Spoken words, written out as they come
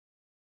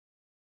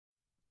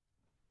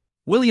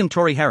William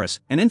Torrey Harris,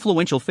 an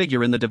influential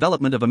figure in the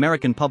development of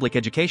American public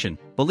education,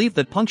 believed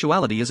that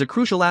punctuality is a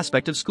crucial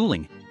aspect of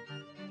schooling.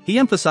 He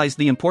emphasized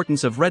the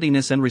importance of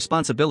readiness and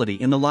responsibility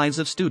in the lives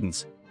of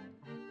students.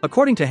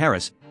 According to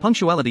Harris,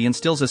 punctuality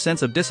instills a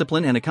sense of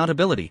discipline and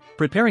accountability,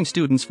 preparing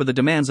students for the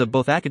demands of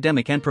both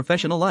academic and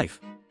professional life.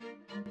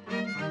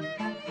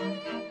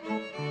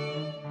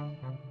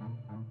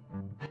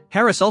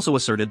 Harris also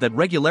asserted that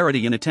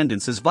regularity in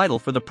attendance is vital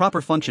for the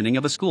proper functioning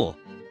of a school.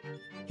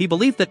 He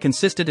believed that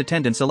consistent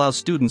attendance allows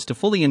students to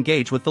fully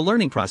engage with the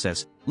learning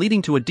process,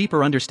 leading to a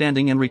deeper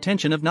understanding and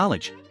retention of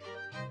knowledge.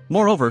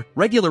 Moreover,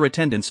 regular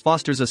attendance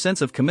fosters a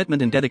sense of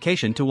commitment and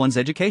dedication to one's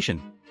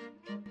education.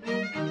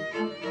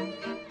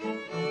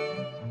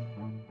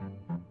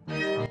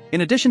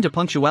 In addition to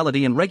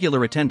punctuality and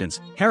regular attendance,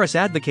 Harris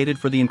advocated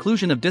for the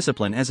inclusion of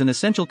discipline as an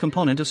essential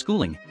component of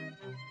schooling.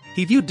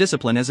 He viewed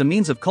discipline as a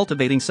means of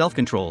cultivating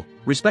self-control,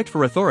 respect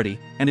for authority,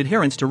 and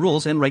adherence to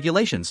rules and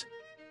regulations.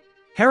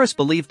 Harris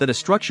believed that a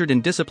structured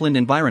and disciplined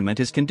environment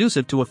is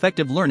conducive to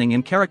effective learning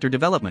and character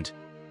development.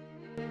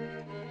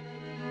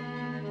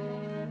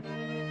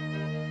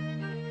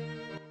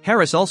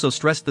 Harris also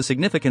stressed the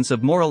significance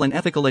of moral and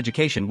ethical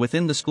education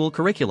within the school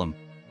curriculum.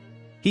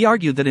 He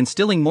argued that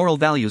instilling moral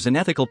values and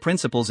ethical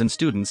principles in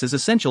students is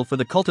essential for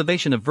the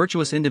cultivation of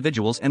virtuous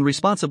individuals and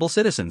responsible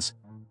citizens.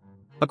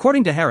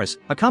 According to Harris,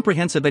 a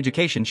comprehensive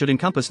education should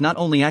encompass not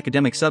only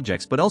academic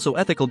subjects but also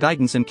ethical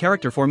guidance and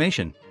character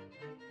formation.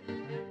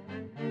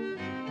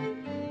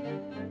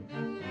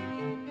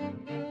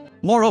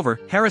 Moreover,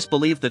 Harris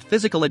believed that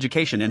physical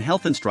education and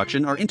health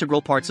instruction are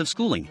integral parts of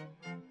schooling.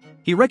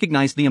 He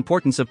recognized the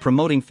importance of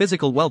promoting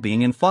physical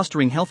well-being and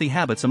fostering healthy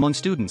habits among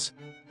students.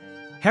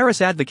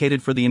 Harris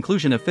advocated for the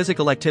inclusion of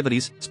physical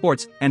activities,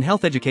 sports, and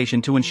health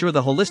education to ensure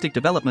the holistic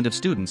development of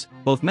students,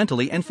 both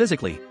mentally and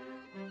physically.